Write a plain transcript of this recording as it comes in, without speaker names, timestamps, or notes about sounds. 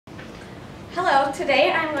Hello,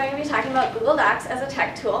 today I'm going to be talking about Google Docs as a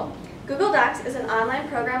tech tool. Google Docs is an online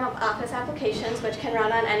program of Office applications which can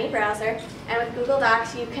run on any browser, and with Google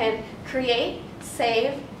Docs you can create,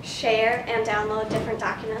 save, share, and download different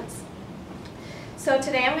documents. So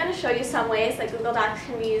today I'm going to show you some ways that Google Docs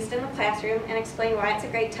can be used in the classroom and explain why it's a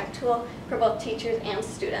great tech tool for both teachers and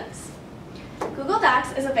students. Google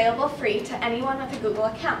Docs is available free to anyone with a Google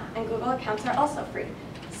account, and Google accounts are also free.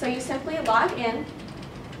 So you simply log in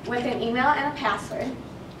with an email and a password,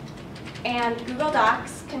 and Google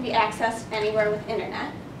Docs can be accessed anywhere with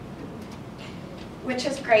internet, which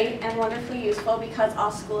is great and wonderfully useful because all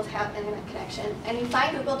schools have internet connection, and you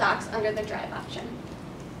find Google Docs under the Drive option.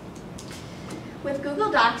 With Google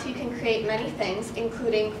Docs you can create many things,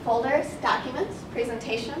 including folders, documents,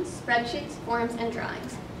 presentations, spreadsheets, forms, and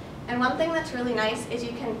drawings. And one thing that's really nice is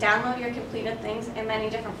you can download your completed things in many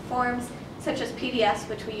different forms, such as PDFs,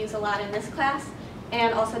 which we use a lot in this class,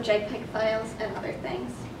 and also JPEG files and other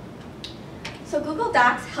things. So Google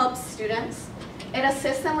Docs helps students. It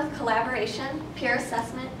assists them with collaboration, peer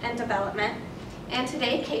assessment, and development. And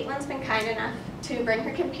today, Caitlin's been kind enough to bring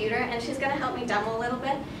her computer, and she's going to help me demo a little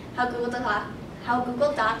bit how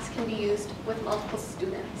Google Docs can be used with multiple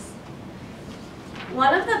students.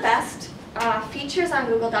 One of the best features on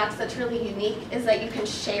Google Docs that's really unique is that you can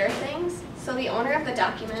share things. So the owner of the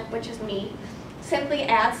document, which is me, simply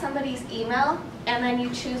adds somebody's email, and then you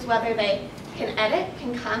choose whether they can edit,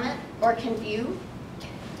 can comment, or can view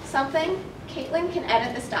something. Caitlin can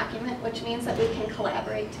edit this document, which means that we can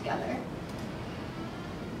collaborate together.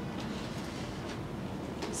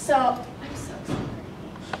 So, I'm so sorry.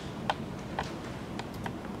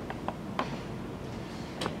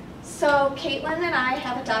 So Caitlin and I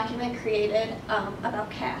have a document created about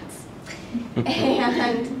cats.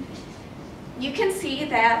 And you can see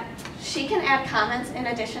that she can add comments in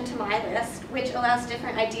addition to my list, which allows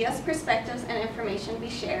different ideas, perspectives, and information to be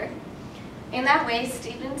shared. In that way,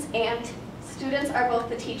 students are both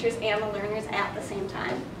the teachers and the learners at the same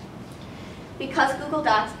time. Because Google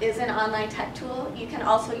Docs is an online tech tool, you can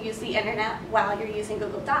also use the internet while you're using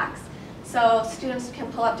Google Docs. So students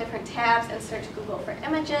can pull up different tabs and search Google for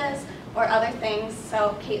images or other things,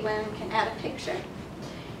 so Caitlin can add a picture.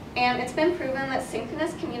 And it's been proven that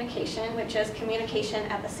synchronous communication, which is communication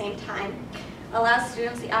at the same time, allows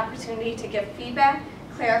students the opportunity to give feedback,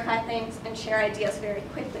 clarify things, and share ideas very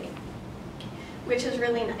quickly, which is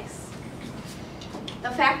really nice.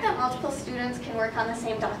 The fact that multiple students can work on the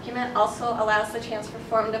same document also allows the chance for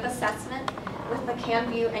formative assessment with the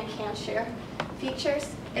Can View and Can Share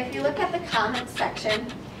features. If you look at the comments section,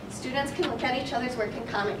 students can look at each other's work and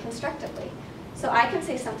comment constructively. So I can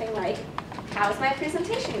say something like, "How's my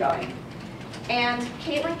presentation going?" And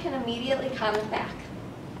Caitlin can immediately comment back,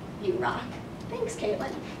 "You rock." Thanks,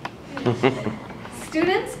 Caitlin.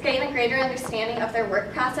 Students gain a greater understanding of their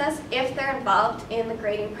work process if they're involved in the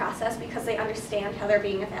grading process because they understand how they're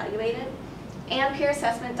being evaluated. And peer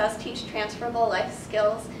assessment does teach transferable life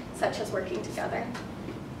skills such as working together.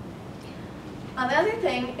 Another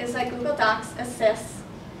thing is that Google Docs assists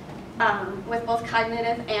with both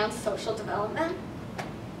cognitive and social development,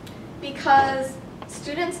 because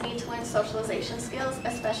students need to learn socialization skills,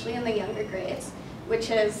 especially in the younger grades, which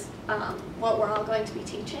is what we're all going to be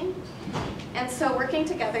teaching. And so working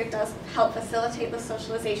together does help facilitate the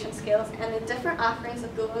socialization skills, and the different offerings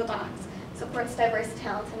of Google Docs supports diverse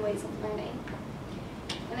talents and ways of learning.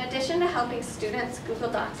 In addition to helping students, Google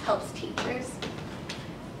Docs helps teachers.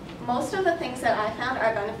 Most of the things that I found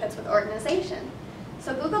are benefits with organization.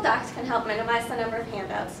 So Google Docs can help minimize the number of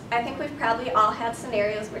handouts. I think we've probably all had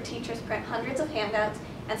scenarios where teachers print hundreds of handouts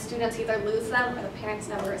and students either lose them or the parents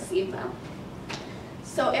never receive them.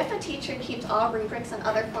 So if a teacher keeps all rubrics and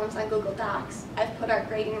other forms on Google Docs, I've put our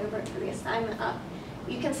grading rubric for the assignment up,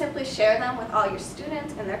 you can simply share them with all your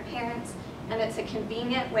students and their parents, and it's a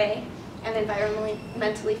convenient way and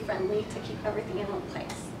environmentally friendly to keep everything in one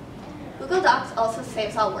place. Google Docs also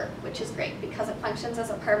saves all work, which is great because it functions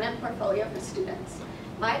as a permanent portfolio for students.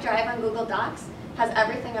 My drive on Google Docs has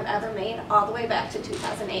everything I've ever made all the way back to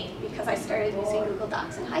 2008 because I started using Google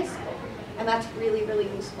Docs in high school, and that's really, really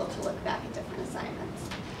useful to look back at different assignments.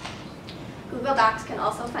 Google Docs can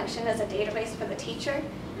also function as a database for the teacher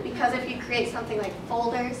because if you create something like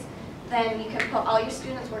folders, then you can put all your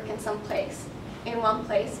students' work in one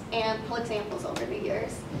place and pull examples over the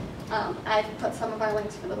years. I've put some of our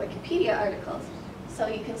links for the Wikipedia articles, so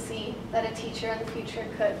you can see that a teacher in the future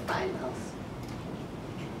could find those.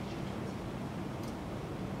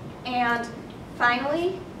 And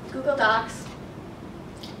finally, Google Docs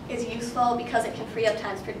is useful because it can free up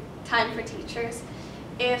time for teachers.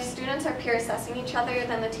 If students are peer assessing each other,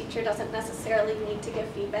 then the teacher doesn't necessarily need to give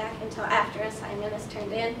feedback until after an assignment is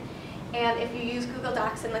turned in. And if you use Google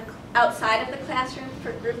Docs outside of the classroom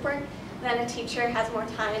for group work, then a teacher has more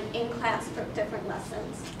time in class for different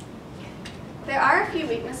lessons. There are a few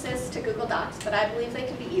weaknesses to Google Docs, but I believe they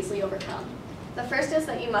can be easily overcome. The first is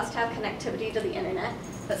that you must have connectivity to the internet,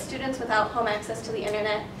 but students without home access to the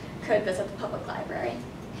internet could visit the public library.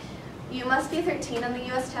 You must be 13 in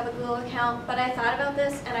the US to have a Google account, but I thought about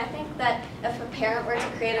this and I think that if a parent were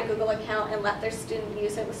to create a Google account and let their student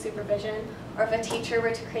use it with supervision, or if a teacher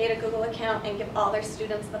were to create a Google account and give all their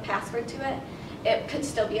students the password to it, it could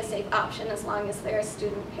still be a safe option as long as there is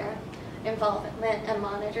student-parent involvement and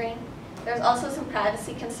monitoring. There's also some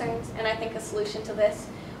privacy concerns, and I think a solution to this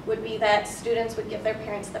would be that students would give their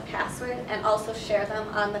parents the password and also share them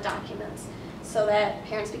on the documents so that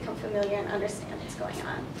parents become familiar and understand what's going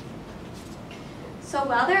on. So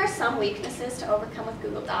while there are some weaknesses to overcome with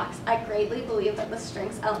Google Docs, I greatly believe that the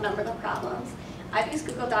strengths outnumber the problems. I've used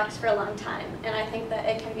Google Docs for a long time, and I think that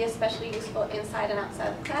it can be especially useful inside and outside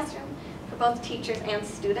of the classroom for both teachers and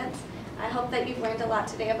students. I hope that you've learned a lot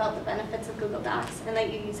today about the benefits of Google Docs and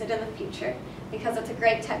that you use it in the future, because it's a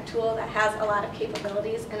great tech tool that has a lot of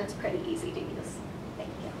capabilities and it's pretty easy to use. Thank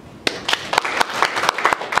you.